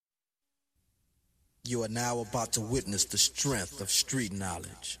You are now about to witness the strength of street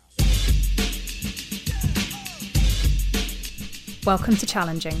knowledge. Welcome to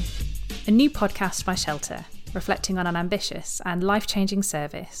Challenging, a new podcast by Shelter, reflecting on an ambitious and life-changing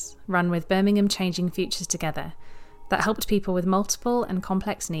service run with Birmingham Changing Futures Together that helped people with multiple and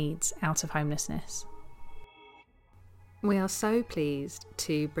complex needs out of homelessness. We are so pleased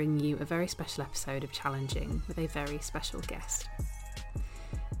to bring you a very special episode of Challenging with a very special guest.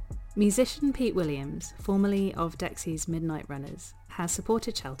 Musician Pete Williams, formerly of Dexy's Midnight Runners, has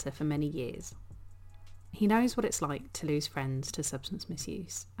supported Shelter for many years. He knows what it's like to lose friends to substance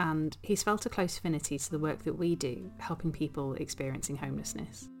misuse, and he's felt a close affinity to the work that we do, helping people experiencing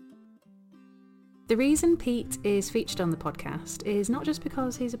homelessness. The reason Pete is featured on the podcast is not just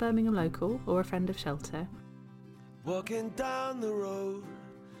because he's a Birmingham local or a friend of Shelter. Walking down the road,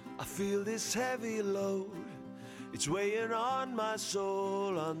 I feel this heavy load. It's weighing on my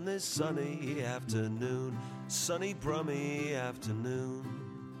soul on this sunny afternoon, sunny Brummie afternoon.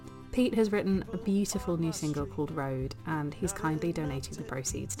 Pete has written a beautiful new single called Road, and he's kindly donated the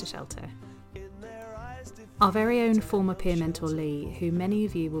proceeds to Shelter. Our very own former peer mentor Lee, who many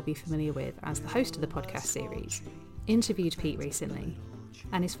of you will be familiar with as the host of the podcast series, interviewed Pete recently,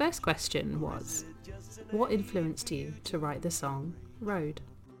 and his first question was, what influenced you to write the song Road?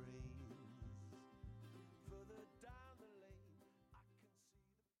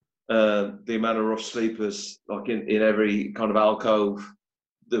 The amount of rough sleepers, like in every kind of alcove,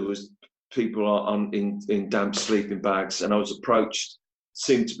 there was people in damp sleeping bags, and I was approached.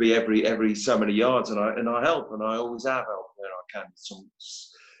 Seemed to be every so many yards, and I help, and I always have helped where I can.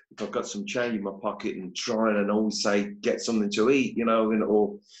 If I've got some change in my pocket, and try and always say get something to eat,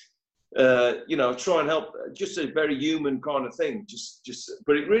 or try and help. Just a very human kind of thing.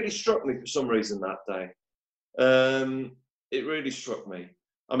 But it really struck me for some reason that day. It really struck me.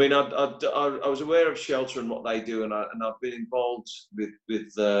 I mean, I was aware of Shelter and what they do, and I've been involved with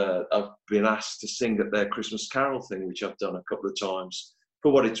I've been asked to sing at their Christmas Carol thing, which I've done a couple of times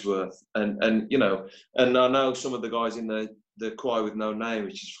for what it's worth, and I know some of the guys in the choir with no name,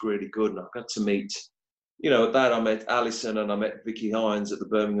 which is really good, and I got to meet, at that I met Alison and I met Vicky Hines at the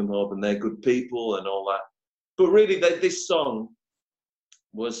Birmingham Hub, and they're good people and all that. But really, this song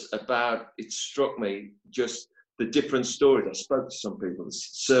was about. It struck me just. The different stories. I spoke to some people,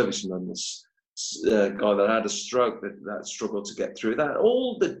 this serviceman, this guy that had a stroke, that struggled to get through that.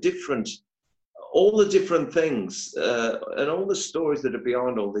 All the different things, and all the stories that are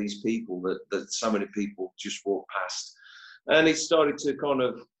behind all these people that so many people just walk past. And it started to kind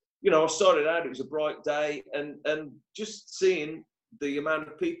of, I started out. It was a bright day, and just seeing the amount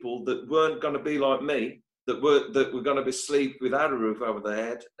of people that weren't going to be like me. That were going to be asleep without a roof over their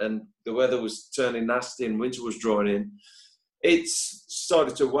head, and the weather was turning nasty and winter was drawing in. It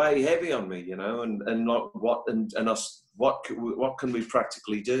started to weigh heavy on me, and like what can we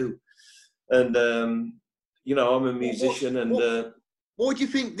practically do? And I'm a musician, Why do you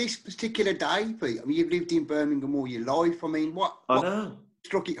think this particular day, Pete? I mean, you've lived in Birmingham all your life. I mean, what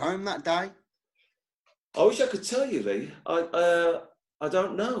struck it home that day? I wish I could tell you, Lee. I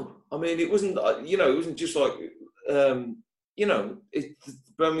don't know. I mean, it wasn't, it wasn't just like,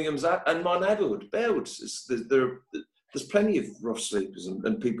 Birmingham's and my neighbourhood, Bearwood. There's plenty of rough sleepers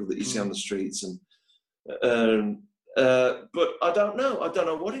and people that you see on the streets, but I don't know. I don't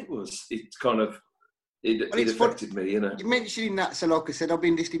know what it was. It kind of, it affected me, You mentioning that, so like I said, I've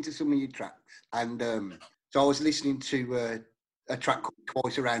been listening to some of your tracks, and so I was listening to a track called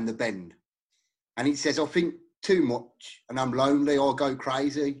Twice Around the Bend, and it says, I think too much, and I'm lonely, I'll go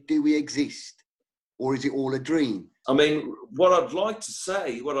crazy. Do we exist, or is it all a dream? I mean, what I'd like to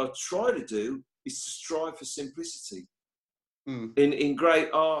say, what I try to do, is to strive for simplicity. In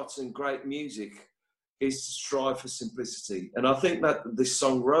great art and great music, is to strive for simplicity. And I think that this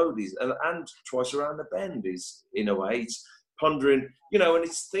song Road is, and Twice Around the Bend is, in a way, it's pondering, and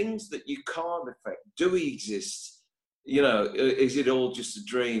it's things that you can't affect. Do we exist? Is it all just a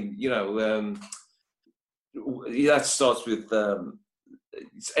dream? That starts with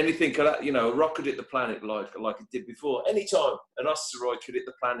anything, a rocket hit the planet like it did before. Anytime an asteroid could hit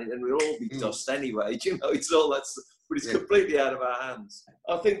the planet, and we'll all be dust anyway. It's all that's, but it's completely out of our hands.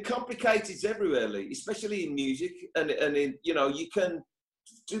 I think complicated's everywhere, Lee, especially in music, and in you can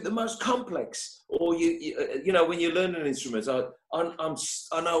do the most complex, or when you learn an instrument, I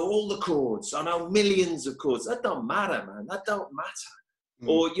know all the chords, I know millions of chords. That don't matter, man. That don't matter.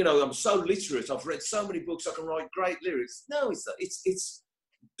 Or, I'm so literate, I've read so many books, I can write great lyrics. No, it's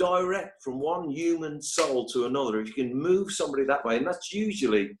direct from one human soul to another. If you can move somebody that way, and that's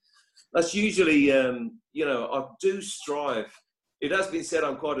usually, I do strive. It has been said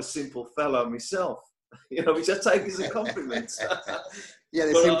I'm quite a simple fellow myself. you know, which I take as a compliment. Yeah,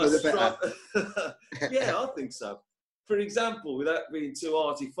 the But simpler the better. Yeah, I think so. For example, without being too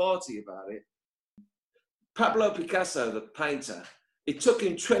arty-farty about it, Pablo Picasso, the painter, it took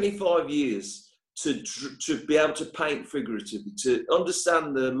him 25 years to be able to paint figuratively, to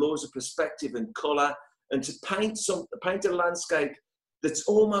understand the laws of perspective and colour, and to paint a landscape that's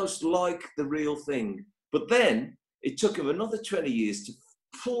almost like the real thing. But then it took him another 20 years to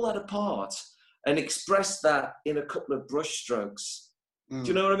pull that apart and express that in a couple of brush strokes. Do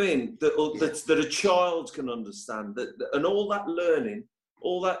you know what I mean? That a child can understand. And all that learning,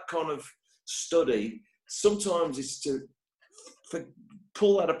 all that kind of study, sometimes it's to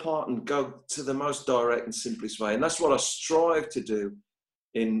pull that apart and go to the most direct and simplest way. And that's what I strive to do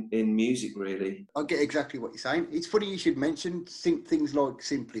in music, really. I get exactly what you're saying. It's funny you should mention things like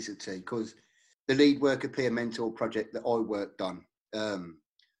simplicity, because the Lead Worker Peer Mentor project that I worked on,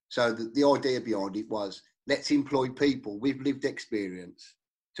 so the idea behind it was, let's employ people with lived experience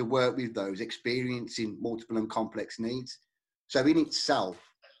to work with those experiencing multiple and complex needs. So in itself,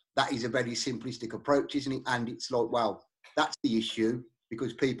 that is a very simplistic approach, isn't it? And it's like, well, that's the issue,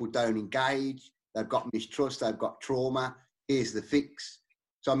 because people don't engage, they've got mistrust, they've got trauma, here's the fix.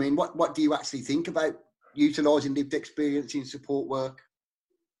 So, I mean, what do you actually think about utilising lived experience in support work?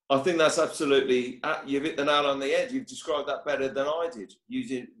 I think that's absolutely, you've hit the nail on the head. You've described that better than I did,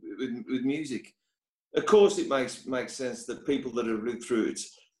 using with music. Of course, it makes sense that people that have lived through it,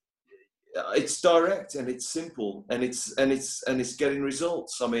 it's direct and it's simple and it's getting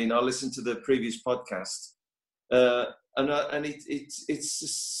results. I mean, I listened to the previous podcast, and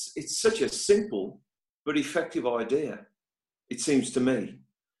it's such a simple but effective idea. It seems to me,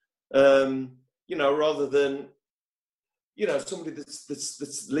 you know, rather than, you know, somebody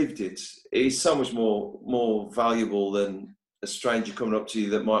that's lived it is so much more valuable than a stranger coming up to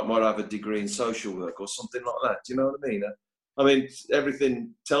you that might have a degree in social work or something like that. Do you know what I mean? I mean,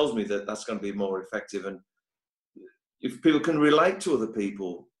 everything tells me that that's going to be more effective. And if people can relate to other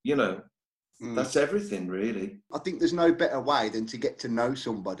people, you know, that's everything, really. I think there's no better way than to get to know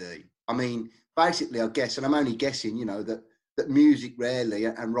somebody. I mean, basically, I guess, and I'm only guessing, you know, that music rarely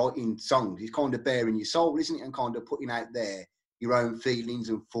and writing songs is kind of bearing your soul, isn't it? And kind of putting out there your own feelings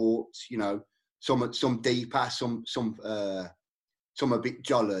and thoughts, you know, some deeper, some a bit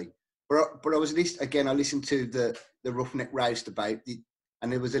jolly. But I was I listened to the Roughneck Roast about it,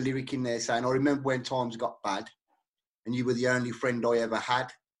 and there was a lyric in there saying, I remember when times got bad and you were the only friend I ever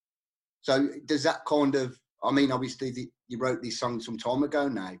had. So does that kind of, I mean, obviously you wrote this song some time ago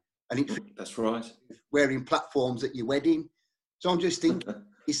now, and that's right, wearing platforms at your wedding. So I'm just thinking,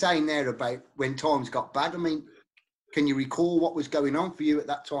 you're saying there about when times got bad. I mean, can you recall what was going on for you at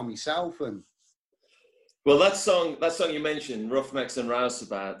that time yourself? And well, that song you mentioned, Roughnecks and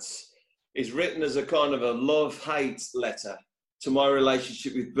Roustabouts, is written as a kind of a love-hate letter to my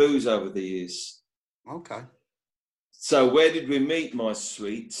relationship with booze over the years. Okay. So where did we meet, my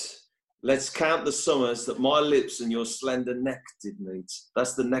sweet? Let's count the summers that my lips and your slender neck did meet.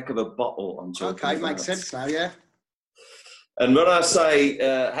 That's the neck of a bottle I'm talking about. Okay, makes sense now, yeah. And when I say,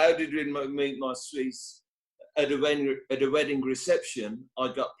 how did we meet, my sweet? At a wedding reception,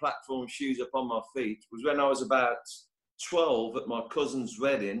 I got platform shoes up on my feet. It was when I was about 12 at my cousin's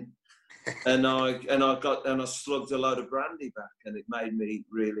wedding, and I slugged a load of brandy back, and it made me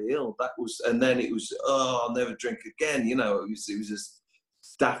really ill. And then it was, I'll never drink again. You know, it was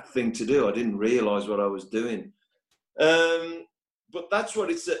a daft thing to do. I didn't realise what I was doing. But that's what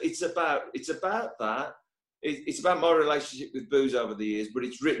it's about. It's about that. It's about my relationship with booze over the years, but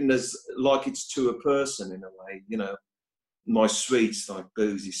it's written as like it's to a person in a way, you know. My sweets, like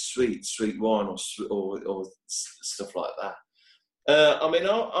booze is sweet wine or stuff like that. I mean,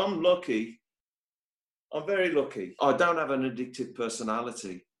 I'm lucky. I'm very lucky. I don't have an addictive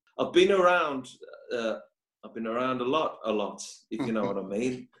personality. I've been around a lot, if you know what I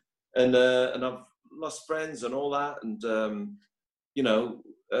mean. And I've lost friends and all that, and you know.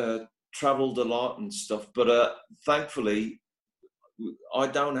 Travelled a lot and stuff, but thankfully I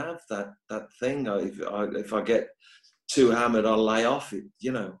don't have that thing. If I get too hammered, I'll lay off it,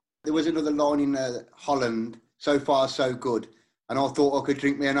 you know. There was another line in Holland, so far so good, and I thought I could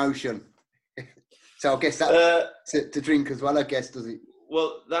drink me an ocean. So I guess that's to drink as well, I guess, does it?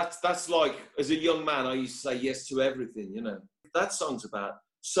 Well, that's like, as a young man, I used to say yes to everything, you know. That song's about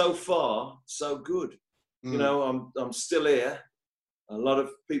so far so good. You know, I'm still here. A lot of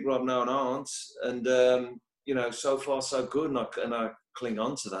people I've known aren't, and you know, so far so good, and I cling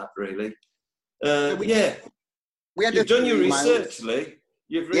on to that, really. You've done your research, Lee.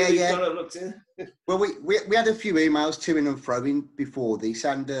 You've really kind of looked in. Well, we had a few emails to and fro before this,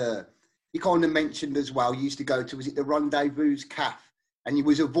 and you kind of mentioned as well, you used to go to, was it the Rendezvous Cafe? And you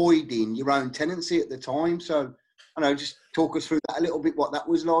was avoiding your own tenancy at the time. So, I know, just talk us through that a little bit, what that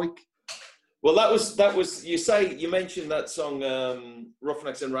was like. Well, that was. You mentioned that song,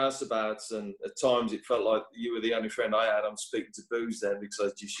 Roughnecks and Rouseabouts, and at times it felt like you were the only friend I had. I'm speaking to booze then because I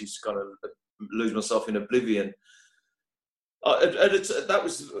just used to kind of lose myself in oblivion. That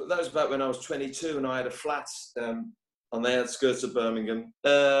was about when I was 22 and I had a flat on the outskirts of Birmingham.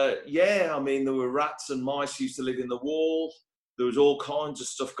 Yeah, I mean, there were rats and mice used to live in the wall. There was all kinds of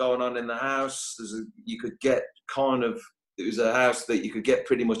stuff going on in the house. You could get it was a house that you could get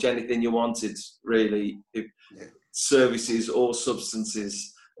pretty much anything you wanted, really, services or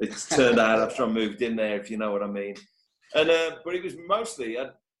substances. It turned out after I moved in there, if you know what I mean. And but it was mostly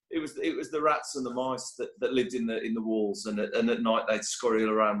it was the rats and the mice that lived in the walls, and at night they'd scurry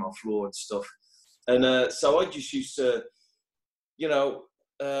around my floor and stuff. And so I just used to, you know,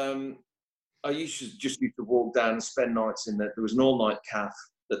 I used to walk down and spend nights in there. There was an all-night cafe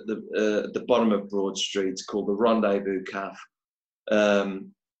at the bottom of Broad Street called the Rendezvous Cafe,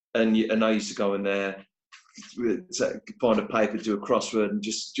 and I used to go in there, find a paper, do a crossword, and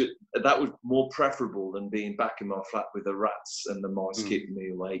just that was more preferable than being back in my flat with the rats and the mice keeping me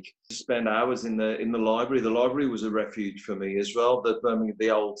awake. Spend hours in the library. The library was a refuge for me as well. The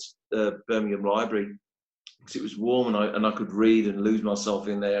old Birmingham Library, because it was warm and I could read and lose myself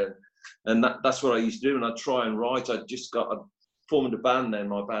in there, and that's what I used to do. And I'd try and write. I formed a band then.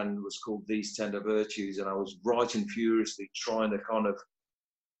 My band was called These Tender Virtues, and I was writing furiously, trying to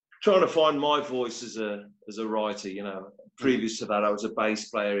find my voice as a writer, you know. Previous to that, I was a bass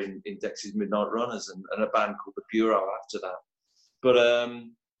player in Dexys Midnight Runners and a band called The Bureau after that. But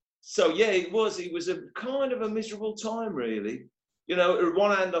so yeah, it was a kind of a miserable time, really. You know, at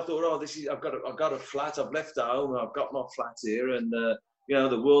one hand I thought, I've got a flat, I've left home, I've got my flat here, and you know,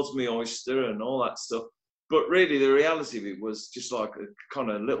 the world's my oyster and all that stuff. But really, the reality of it was just like a kind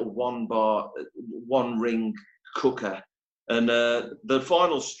of little one ring cooker. And the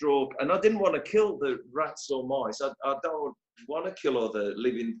final straw, and I didn't want to kill the rats or mice. I don't want to kill other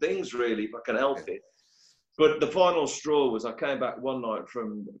living things, really, if I can help it. But the final straw was I came back one night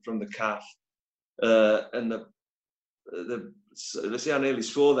from the cafe, and let's see how nearly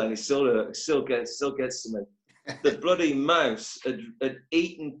swore then. He still gets to me. The bloody mouse had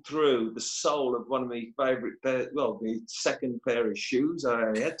eaten through the sole of one of my favourite my second pair of shoes. I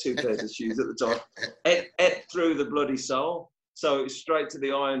only had two pairs of shoes at the time. Ate through the bloody sole. So it was straight to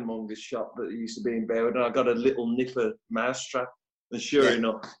the ironmonger's shop that used to be in Bearwood, and I got a little nipper mouse trap. And sure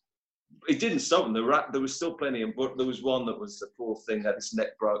enough, it didn't stop. And there was still plenty, but there was one that was, the poor thing, had its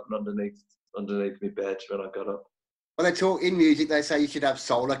neck broken underneath my bed when I got up. Well, they talk in music. They say you should have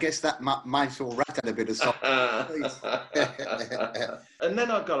soul. I guess that mice or rat had a bit of soul. And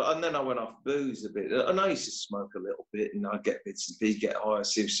then I went off booze a bit. And I used to smoke a little bit, and I'd get bits and pieces, get high. I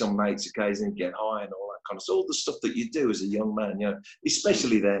see some mates occasionally get high and all that kind of stuff. All the stuff that you do as a young man, you know,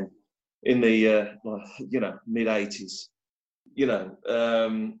 especially then in the mid 80s, you know.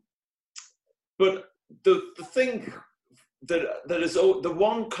 But the thing that is the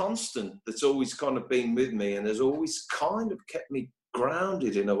one constant that's always kind of been with me and has always kind of kept me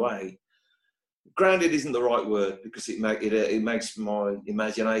grounded in a way. Grounded isn't the right word because it makes my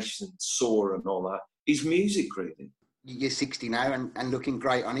imagination soar and all that. Is music, really. You're 60 now and looking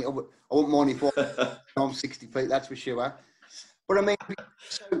great on it. I wouldn't mind if I'm 60 feet, that's for sure. But I mean,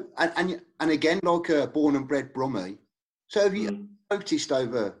 so and again, like a born and bred Brummie. So have you noticed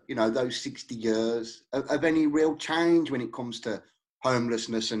over, you know, those 60 years of any real change when it comes to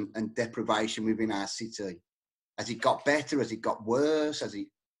homelessness and deprivation within our city? Has it got better? Has it got worse? Has it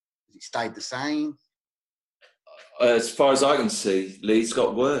stayed the same? As far as I can see, Lee, it's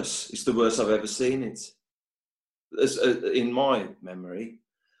got worse. It's the worst I've ever seen it, in my memory.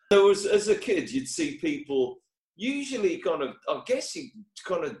 There was, as a kid, you'd see people usually kind of, I guess, you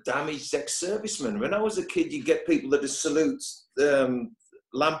kind of damaged ex-servicemen. When I was a kid, you get people that just salute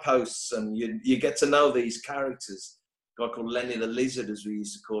lampposts, and you get to know these characters. A guy called Lenny the Lizard, as we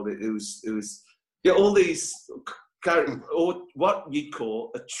used to call it. It was all these characters, or what you'd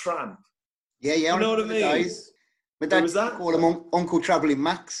call a tramp. Yeah. You know what I mean? But that was that. Call him Uncle Travelling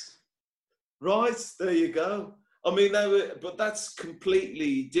Max. Right, there you go. I mean, but that's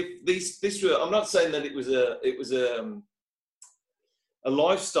completely different. This were. I'm not saying that it was a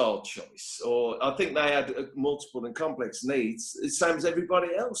lifestyle choice, or I think they had multiple and complex needs, the same as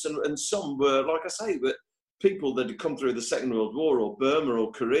everybody else. And some were, like I say, but people that had come through the Second World War or Burma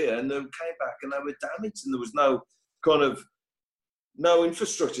or Korea, and they came back and they were damaged, and there was no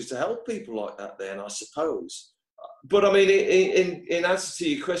infrastructure to help people like that then, I suppose. but I mean, in answer to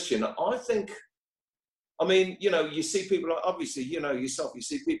your question, I think, I mean, you know, you see people, obviously, you know, yourself, you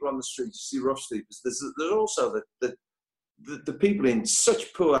see people on the streets, you see rough sleepers. There's also the people in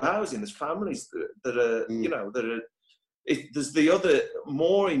such poor housing. There's families that are, you know, that are, there's the other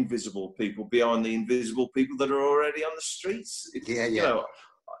more invisible people behind the invisible people that are already on the streets. Yeah. You know,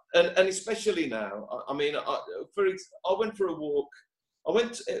 and especially now, I mean, I went for a walk. I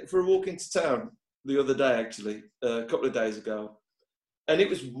went for a walk into town the other day, actually, a couple of days ago, and it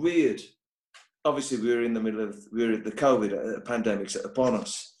was weird. Obviously, we were in the middle of the COVID pandemic upon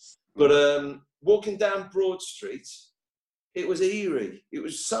us, but walking down Broad Street, it was eerie. It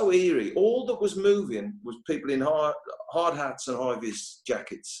was so eerie. All that was moving was people in hard hats and high-vis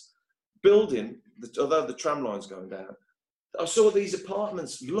jackets. Building, although the tram line's going down, I saw these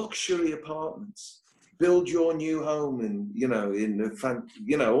apartments, luxury apartments. Build your new home, and you know,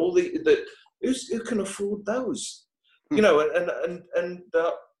 all the who can afford those? You know, and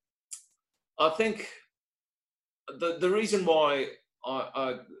I think the reason why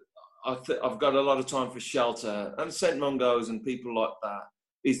I've got a lot of time for Shelter and St Mungo's and people like that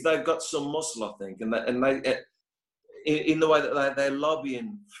is they've got some muscle, I think, and they in the way that they're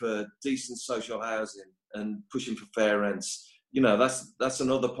lobbying for decent social housing and pushing for fair rents. You know, that's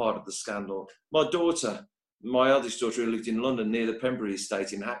another part of the scandal. My eldest daughter, who lived in London near the Pembury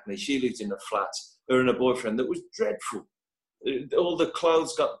estate in Hackney, she lived in a flat, her and her boyfriend, that was dreadful. All the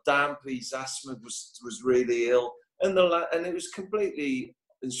clothes got damp, his asthma was really ill, and it was completely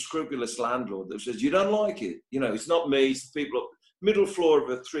unscrupulous landlord that says, you don't like it. You know, it's not me, it's the people up middle floor of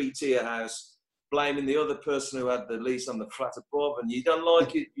a 3-tier house, blaming the other person who had the lease on the flat above, and you don't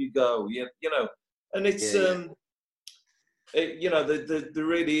like it, you go. You know, and it's... you know, there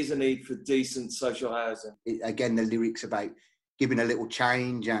really is a need for decent social housing. Again, the lyrics about giving a little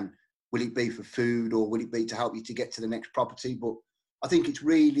change, and will it be for food or will it be to help you to get to the next property? But I think it's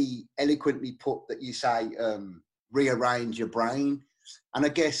really eloquently put that you say, rearrange your brain. And I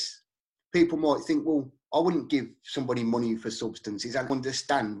guess people might think, well, I wouldn't give somebody money for substances. I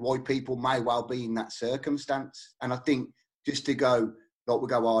understand why people may well be in that circumstance. And I think just to go, like we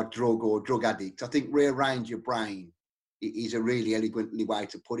go, drug or drug addict, I think rearrange your brain is a really elegantly way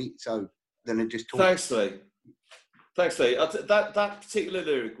to put it. So then I just talk. Thanks, Lee. That particular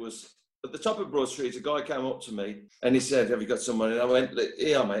lyric was at the top of Broad Street. A guy came up to me and he said, "Have you got some money?" And I went,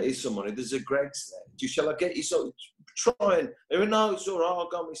 "Yeah, mate, here's some money. There's a Greggs there. Shall I get you some? Try and..." He went, "No, it's all right. I'll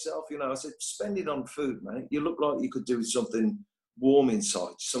go myself." You know, I said, "Spend it on food, mate. You look like you could do with something warm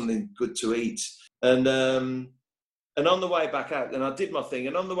inside, something good to eat." And on the way back out, and I did my thing,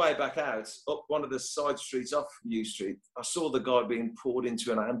 and on the way back out, up one of the side streets off New Street, I saw the guy being poured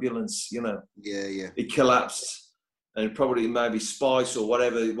into an ambulance, you know. Yeah. He collapsed, and probably maybe spice or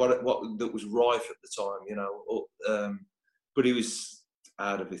whatever, what that was rife at the time, you know. But he was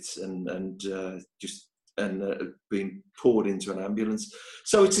out of it and being poured into an ambulance.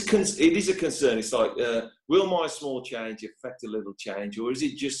 So it is a concern. It's like, will my small change affect a little change, or is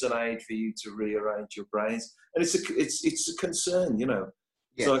it just an aid for you to rearrange your brains? And it's a concern, you know.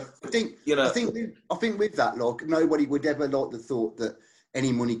 Yeah, so, I think with that, like, nobody would ever like the thought that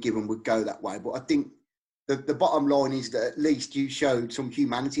any money given would go that way. But I think the bottom line is that at least you showed some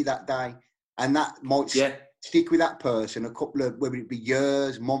humanity that day, and that might stick with that person a couple of, whether it be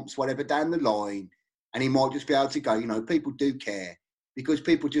years, months, whatever down the line. And he might just be able to go, you know, people do care, because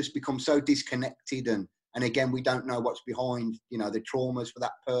people just become so disconnected. And again, we don't know what's behind, you know, the traumas for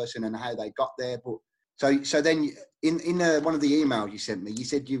that person and how they got there. But so then in one of the emails you sent me, you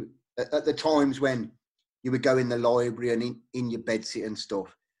said you, at the times when you would go in the library and in your bedsit and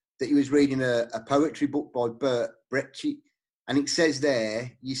stuff, that you was reading a poetry book by Bert Brecht. And it says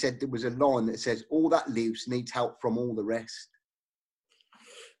there, you said there was a line that says, "All that lives needs help from all the rest."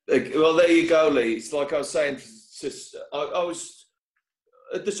 Well, there you go, Lee. It's like I was saying, I was,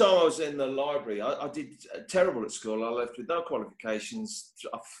 at the time I was in the library, I did terrible at school. I left with no qualifications.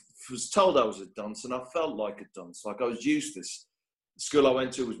 I was told I was a dunce, and I felt like a dunce, like I was useless. The school I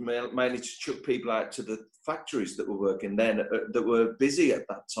went to was mainly to chuck people out to the factories that were working then, that were busy at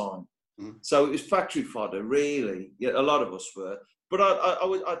that time. So it was factory fodder, really. Yeah, a lot of us were. But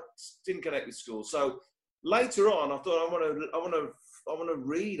I didn't connect with school. So later on, I thought, I want to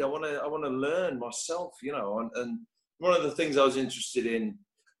read. I want to learn myself, you know. And one of the things I was interested in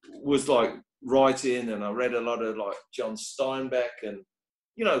was like writing, and I read a lot of like John Steinbeck, and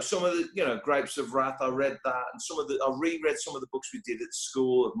you know, some of the, you know, Grapes of Wrath. I read that, and I reread some of the books we did at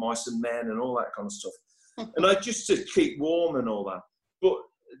school of Mice and Men and all that kind of stuff. And I just to keep warm and all that. But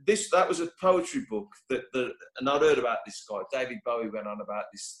that was a poetry book and I'd heard about this guy. David Bowie went on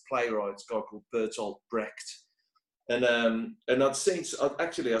about this playwright, guy called Bertolt Brecht. And I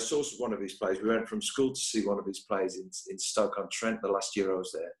saw one of his plays. We went from school to see one of his plays in Stoke-on-Trent the last year I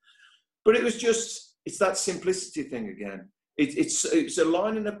was there. But it's that simplicity thing again. It's a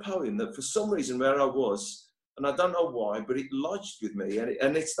line in a poem that for some reason where I was, and I don't know why, but it lodged with me.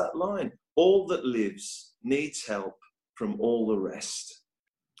 And it's that line: all that lives needs help from all the rest.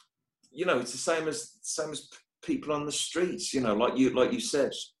 You know, it's the same as people on the streets. You know, like you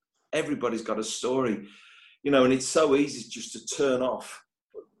said, everybody's got a story. You know, and it's so easy just to turn off.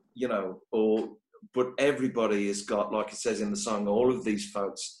 You know, but everybody has got, like it says in the song, all of these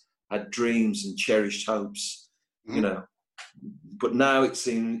folks had dreams and cherished hopes. You know, but now it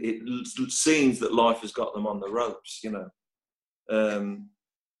seems that life has got them on the ropes. You know.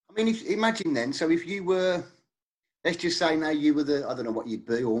 I mean, imagine then. So if you were, let's just say now you were I don't know what you'd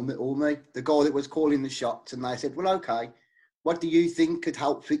be, or me, the guy that was calling the shots, and they said, well, okay, what do you think could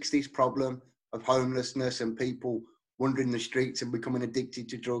help fix this problem of homelessness and people wandering the streets and becoming addicted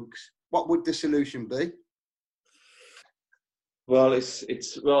to drugs? What would the solution be? Well,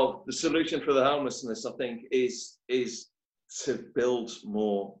 the solution for the homelessness, I think, is to build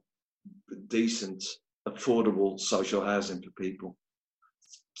more decent, affordable social housing for people.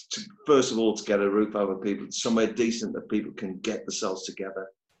 First of all, to get a roof over people, somewhere decent that people can get themselves together,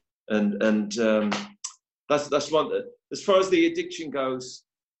 and that's one. As far as the addiction goes,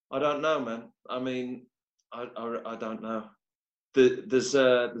 I don't know, man. I mean, I don't know. There's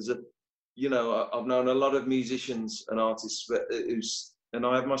a you know, I've known a lot of musicians and artists and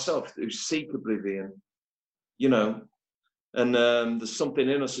I have myself, who seek oblivion, you know, and there's something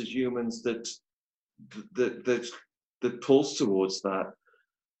in us as humans that pulls towards that.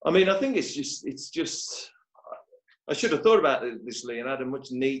 I mean, I think it's just. I should have thought about this, Lee, and had a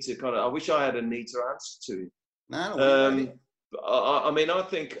much neater I wish I had a neater answer to it. No, I mean, I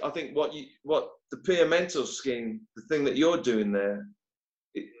think what the peer mentor scheme, the thing that you're doing there,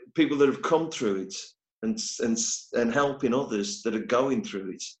 people that have come through it and helping others that are going through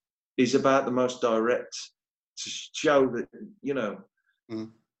it, is about the most direct, to show that, you know,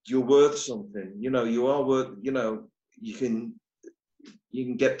 you're worth something. You know, you are worth. You know, you can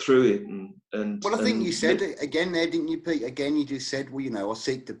get through it. And well, I think you said it again there, didn't you, Pete? Again, you just said, well, you know, I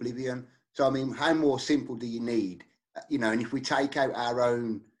seek oblivion. So I mean, how more simple do you need? You know, and if we take out our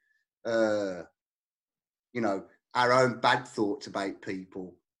own, you know, our own bad thoughts about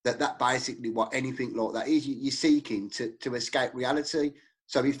people, that basically what anything like that is, you're seeking to escape reality.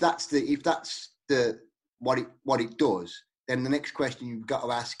 So if that's what it does, then the next question you've got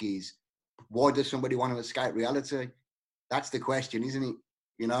to ask is, why does somebody want to escape reality? That's the question, isn't it?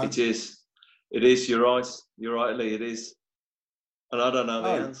 You know, it is. You're right, Lee. It is, and I don't know the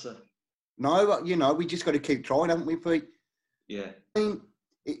answer. No, you know, we just got to keep trying, haven't we, Pete? Yeah. I mean,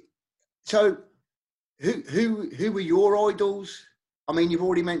 so who were your idols? I mean, you've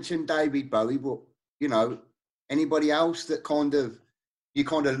already mentioned David Bowie, but you know, anybody else that you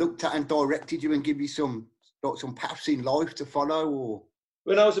looked at and directed you and give you some paths in life to follow? Or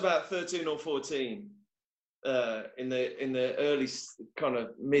when I was about 13 or 14, in the early kind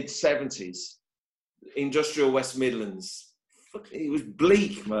of mid 70s, industrial West Midlands, it was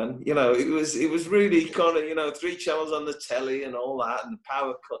bleak, man. You know, it was really kind of, you know, 3 channels on the telly and all that, and the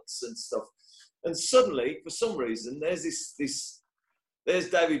power cuts and stuff. And suddenly, for some reason, there's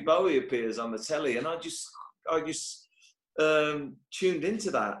David Bowie appears on the telly, and I just tuned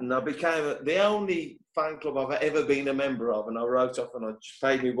into that, and I became the only fan club I've ever been a member of. And I wrote off, and I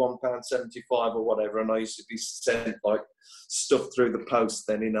paid me £1.75 or whatever, and I used to be sent like stuff through the post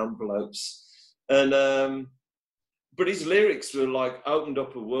then in envelopes. And but his lyrics were like opened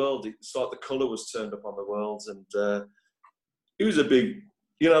up a world. It's like the colour was turned up on the world, and he was a big,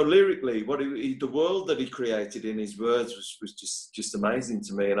 you know, lyrically, the world that he created in his words was just amazing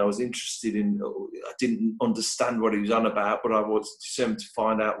to me. And I was interested in. I didn't understand what he was on about, but I was determined to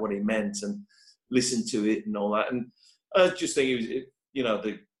find out what he meant and listen to it and all that. And I just think he was, you know,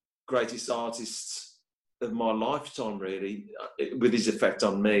 the greatest artist of my lifetime, really, with his effect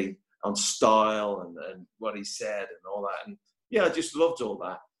on me, on style and what he said and all that. And yeah, I just loved all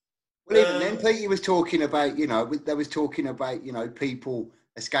that. Well, even then, Pete, was talking about, you know, there was talking about, you know, people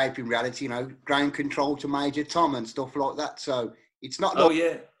escaping reality, you know, Ground Control to Major Tom and stuff like that. So it's not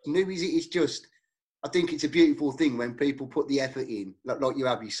new, is it? It's just, I think it's a beautiful thing when people put the effort in, like you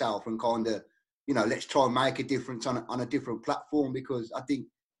have yourself, and kind of, you know, let's try and make a difference on a different platform, because I think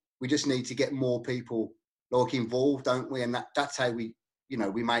we just need to get more people like involved, don't we? And that's how we, you know,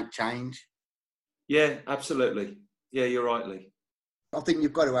 we make change. Yeah, absolutely. Yeah, you're right, Lee. I think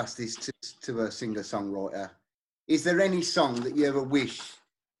you've got to ask this to a singer-songwriter. Is there any song that you ever wish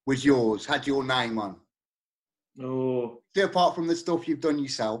was yours, had your name on? Oh, See, apart from the stuff you've done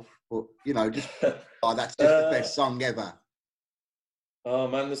yourself, but you know, just that's just the best song ever. Oh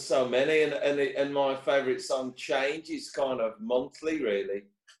man, there's so many, and my favourite song changes kind of monthly. Really,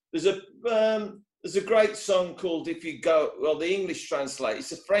 there's a great song called "If You Go." Well, the English translate.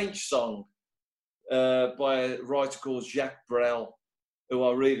 It's a French song by a writer called Jacques Brel, who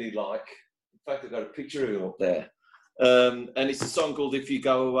I really like. In fact, I've got a picture of him up there, and it's a song called "If You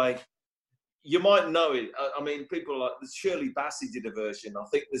Go Away." You might know it. I mean, people like Shirley Bassey did a version. I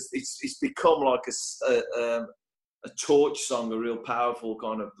think it's become like a torch song, a real powerful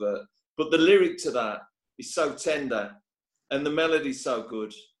kind of. But the lyric to that is so tender, and the melody's so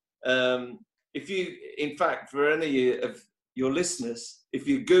good. If you, in fact, for any of your listeners, if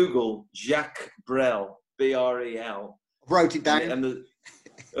you Google Jacques Brel, B-R-E-L, I wrote it down. and the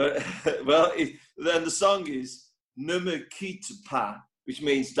then the song is "Ne me quitte pas," which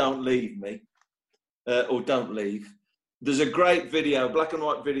means "Don't leave me." Or don't leave. There's a great video, black and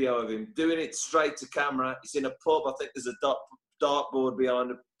white video of him doing it straight to camera. It's in a pub. I think there's a dartboard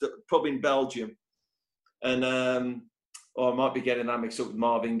behind a pub in Belgium. And I might be getting that mixed up with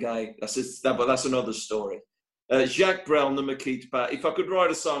Marvin Gaye. But that's another story. Jacques Brel, Ne me quitte pas. If I could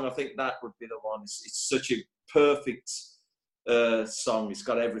write a song, I think that would be the one. It's such a perfect song. It's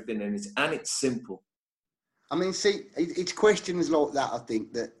got everything in it, and it's simple. I mean, see, it's questions like that, I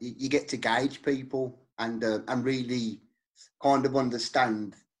think, that you get to gauge people and really kind of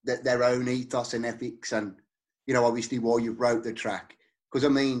understand that their own ethos and ethics and, you know, obviously why you wrote the track. Because, I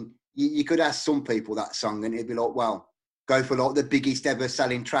mean, you could ask some people that song and it'd be like, well, go for like the biggest ever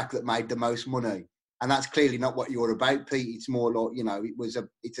selling track that made the most money. And that's clearly not what you're about, Pete. It's more like, you know,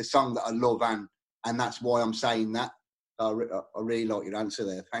 it's a song that I love and that's why I'm saying that. I really like your answer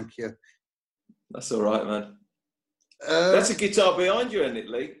there. Thank you. That's all right, man. That's a guitar behind you, isn't it,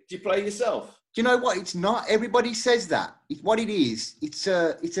 Lee? Do you play yourself? Do you know what? It's not. Everybody says that. It's what it is. It's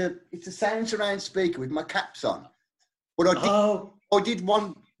a sound surround speaker with my caps on. But I did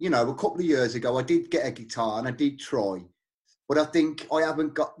one, you know, a couple of years ago. I did get a guitar and I did try, but I think I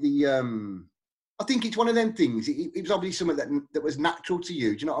haven't got the. I think it's one of them things. It was obviously something that was natural to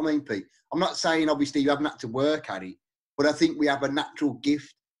you. Do you know what I mean, Pete? I'm not saying obviously you haven't had to work at it, but I think we have a natural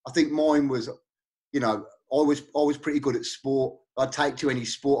gift. I think mine was, you know. I was pretty good at sport. I'd take to any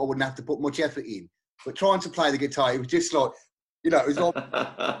sport. I wouldn't have to put much effort in. But trying to play the guitar, it was just like, you know, it was like,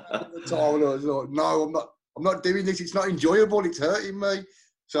 I was like, no, I'm not doing this. It's not enjoyable. It's hurting me.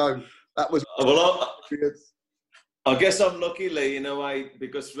 So that was. Well, I guess I'm lucky, Lee, in a way,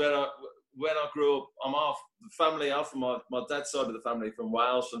 because when I grew up, I'm half my dad's side of the family from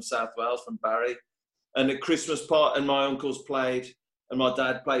Wales, from South Wales, from Barry, and at Christmas part, and my uncles played. And my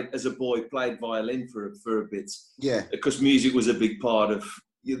dad played violin for a bit. Yeah. Because music was a big part of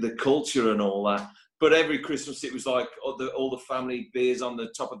the culture and all that. But every Christmas it was like all the family beers on the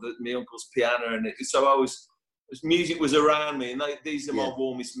top of my uncle's piano, and music was around me. And these are my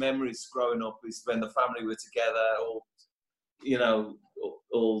warmest memories growing up. Is when the family were together,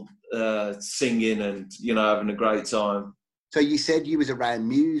 all singing and having a great time. So you said you was around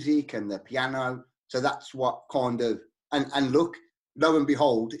music and the piano. So that's what kind of and look. Lo and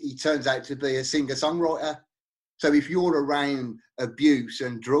behold, he turns out to be a singer-songwriter. So if you're around abuse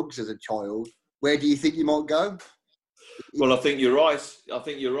and drugs as a child, where do you think you might go? Well, I think you're right.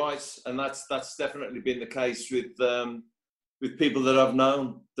 And that's definitely been the case with people that I've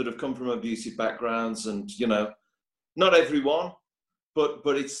known that have come from abusive backgrounds, and not everyone, but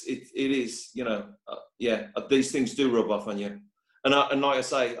it is these things do rub off on you. And like I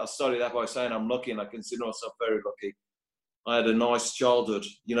say, I started that by saying I'm lucky, and I consider myself very lucky. I had a nice childhood,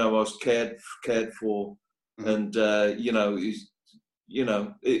 I was cared for, and it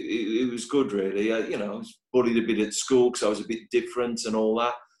was good, really. I was bullied a bit at school because I was a bit different and all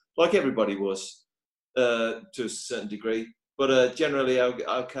that, like everybody was, to a certain degree. But generally,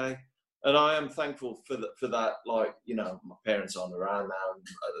 okay. And I am thankful for that. Like, my parents aren't around now, and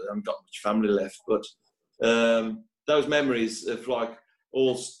I haven't got much family left. But those memories of like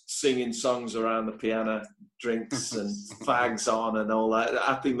all singing songs around the piano, drinks and fags on and all that,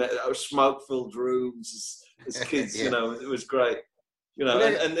 smoke-filled rooms as kids, it was great.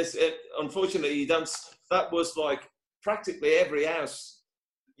 And this, unfortunately, that was like practically every house,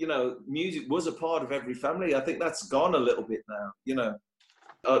 music was a part of every family. I think that's gone a little bit now,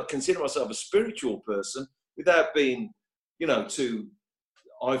 I consider myself a spiritual person without being, too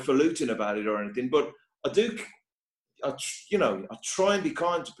highfalutin about it or anything, but I try and be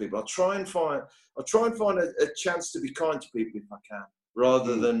kind to people. I try and find a chance to be kind to people if I can,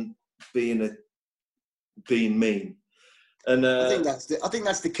 rather than being mean. And I think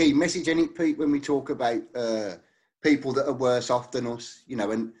that's the key message, isn't it, Pete, when we talk about people that are worse off than us, you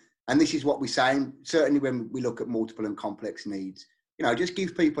know, and this is what we're saying, certainly when we look at multiple and complex needs, you know, just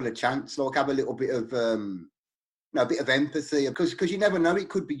give people a chance, like have a little bit of, a bit of empathy, because you never know, it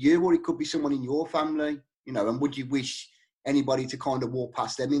could be you or it could be someone in your family, you know, and would you wish anybody to kind of walk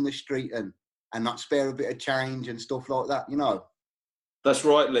past them in the street and not spare a bit of change and stuff like that, you know? That's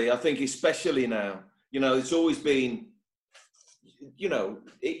right, Lee. I think especially now, you know, it's always been, you know,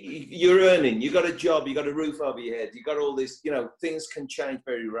 you're earning, you got a job, you got a roof over your head, you got all this, you know, things can change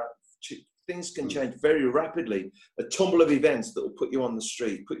very rapidly. A tumble of events that will put you on the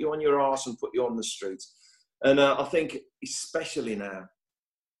street, put you on your arse and put you on the street. And I think especially now,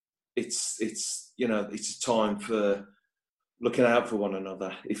 it's you know, it's a time for looking out for one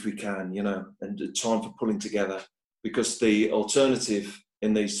another if we can, you know, and a time for pulling together, because the alternative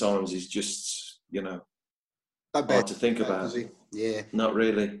in these times is just, you know, hard to think about. Yeah. Not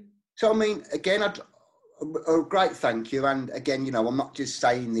really. So, I mean, again, a great thank you. And again, you know, I'm not just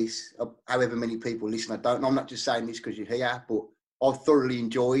saying this, however many people listen, I'm not just saying this because you're here, but I've thoroughly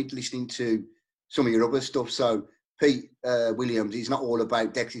enjoyed listening to some of your other stuff. So, Pete Williams, he's not all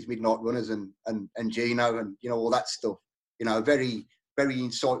about Dexys Midnight Runners and Gino and, you know, all that stuff. You know, very, very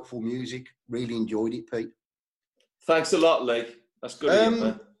insightful music. Really enjoyed it, Pete. Thanks a lot, Lee. That's good of you,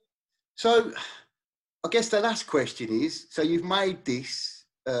 man. So, I guess the last question is, so you've made this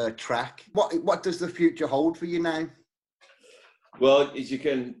track. What does the future hold for you now? Well, as you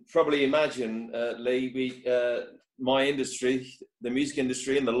can probably imagine, Lee, my industry, the music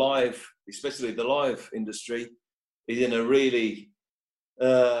industry and the live, especially the live industry, is in a really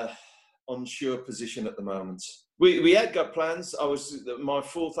unsure position at the moment. We had got plans. My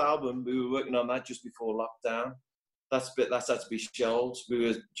fourth album, we were working on that just before lockdown. That's had to be shelved. We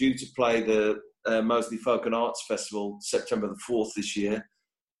were due to play the Moseley Folk and Arts Festival September the 4th this year,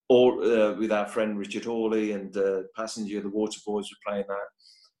 or with our friend Richard Hawley and Passenger, the Waterboys were playing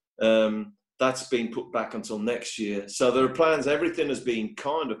that. That's been put back until next year. So there are plans. Everything has been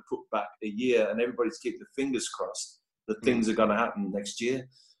kind of put back a year, and everybody's keeping their fingers crossed that things are going to happen next year.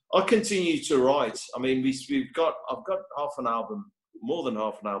 I continue to write. I mean, I've got half an album, more than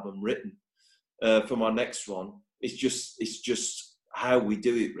half an album written for my next one. It's just how we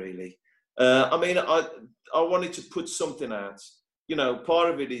do it, really. I mean, I wanted to put something out. You know, part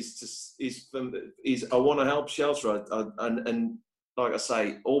of it is I want to help Shelter, and like I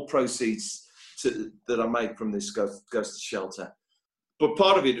say, all proceeds that I make from this goes to Shelter. But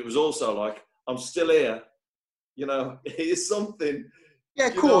part of it was also like, I'm still here. You know, here's something. Yeah,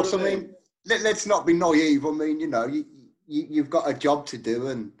 of course. I mean, let's not be naive. I mean, you know, you've got a job to do,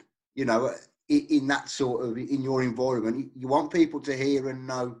 and you know, in that sort of, in your environment, you want people to hear and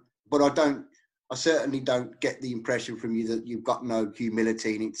know. But I certainly don't get the impression from you that you've got no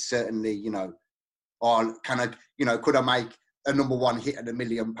humility, and it's certainly, you know, could I make a number one hit at £1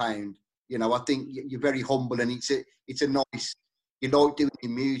 million? You know, I think you're very humble, and it's a nice, you like doing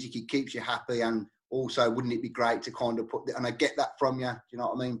your music, it keeps you happy, and also, wouldn't it be great to kind of and I get that from you. Do you know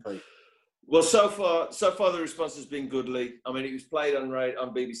what I mean, Pete? Well, so far the response has been good, Lee. I mean, it was played on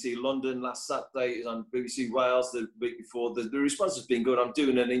BBC London last Saturday. It was on BBC Wales the week before. The response has been good. I'm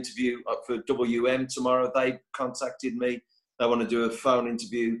doing an interview for WM tomorrow. They contacted me. They want to do a phone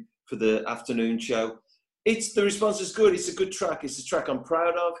interview for the afternoon show. The response is good. It's a good track. It's a track I'm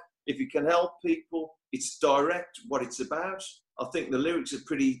proud of. If it can help people, it's direct what it's about. I think the lyrics are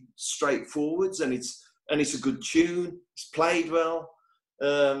pretty straightforward, and it's a good tune. It's played well.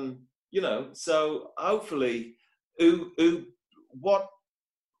 You know, so hopefully, what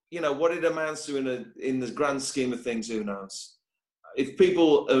it amounts to in the grand scheme of things, who knows? If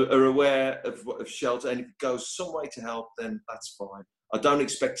people are aware of Shelter, and if it goes some way to help, then that's fine. I don't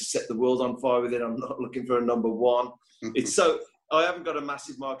expect to set the world on fire with it. I'm not looking for a number one. I haven't got a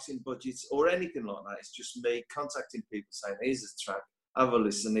massive marketing budget or anything like that. It's just me contacting people saying, here's a track, have a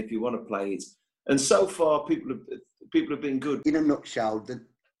listen if you want to play it. And so far, people have been good. In a nutshell,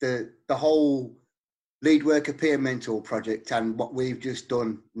 the whole Lead Worker Peer Mentor project and what we've just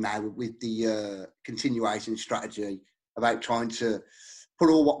done now with the continuation strategy about trying to put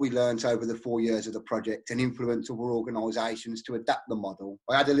all what we learned over the 4 years of the project and influence other organisations to adapt the model.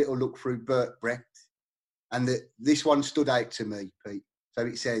 I had a little look through Bert Brecht, and this one stood out to me, Pete. So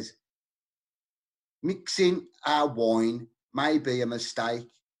it says, mixing our wine may be a mistake,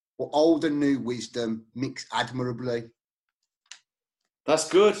 but old and new wisdom mix admirably. That's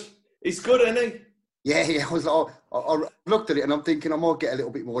good. He's good, isn't he? Yeah. I looked at it and I'm thinking I might get a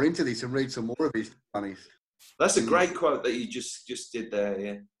little bit more into this and read some more of his, to be honest. That's a great quote that you just did there,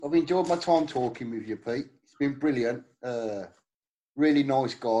 yeah. I've enjoyed my time talking with you, Pete. It's been brilliant. Really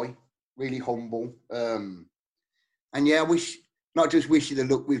nice guy, really humble. And yeah, not just wish you the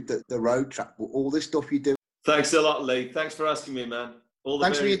luck with the road track, but all the stuff you do. Thanks a lot, Lee. Thanks for asking me, man.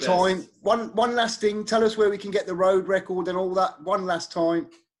 Thanks for your time. One last thing. Tell us where we can get the road record and all that. One last time.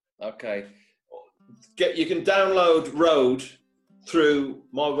 Okay. You can download Road through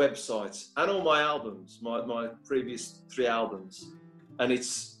my website and all my albums, my previous 3 albums. And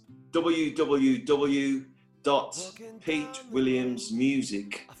it's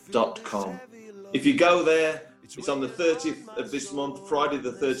www.petewilliamsmusic.com. If you go there, it's on the 30th of this month, Friday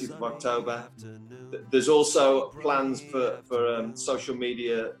the 30th of October. There's also plans for social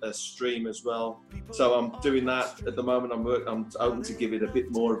media stream as well. So I'm doing that at the moment. I'm hoping to give it a bit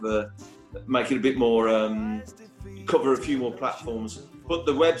more of make it a bit more, cover a few more platforms. But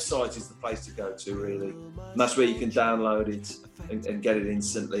the website is the place to go to, really. And that's where you can download it and get it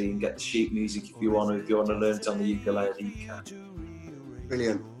instantly and get the sheet music if you want to. If you want to learn it on the ukulele, you can.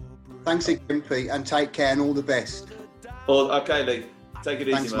 Brilliant. Thanks again, Pete, and take care and all the best. Okay, Lee. Take it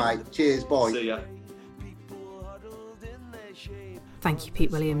easy, Thanks, mate. Cheers. Bye. See ya. Thank you,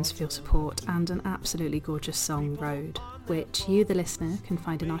 Pete Williams, for your support and an absolutely gorgeous song, Road, which you, the listener, can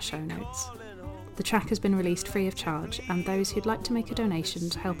find in our show notes. The track has been released free of charge, and those who'd like to make a donation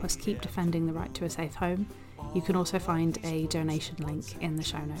to help us keep defending the right to a safe home, you can also find a donation link in the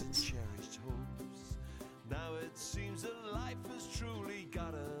show notes.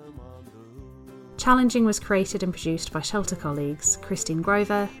 Challenging was created and produced by Shelter colleagues Christine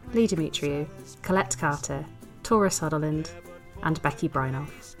Grover, Lee Demetriou, Colette Carter, Tora Sutherland, and Becky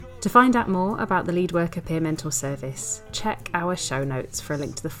Breinoff. To find out more about the Lead Worker Peer Mentor Service, check our show notes for a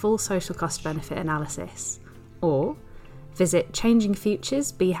link to the full social cost benefit analysis, or visit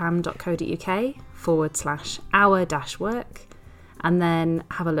changingfuturesbham.co.uk/our-work, and then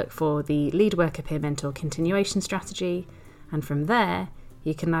have a look for the Lead Worker Peer Mentor continuation strategy, and from there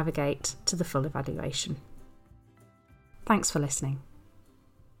you can navigate to the full evaluation. Thanks for listening.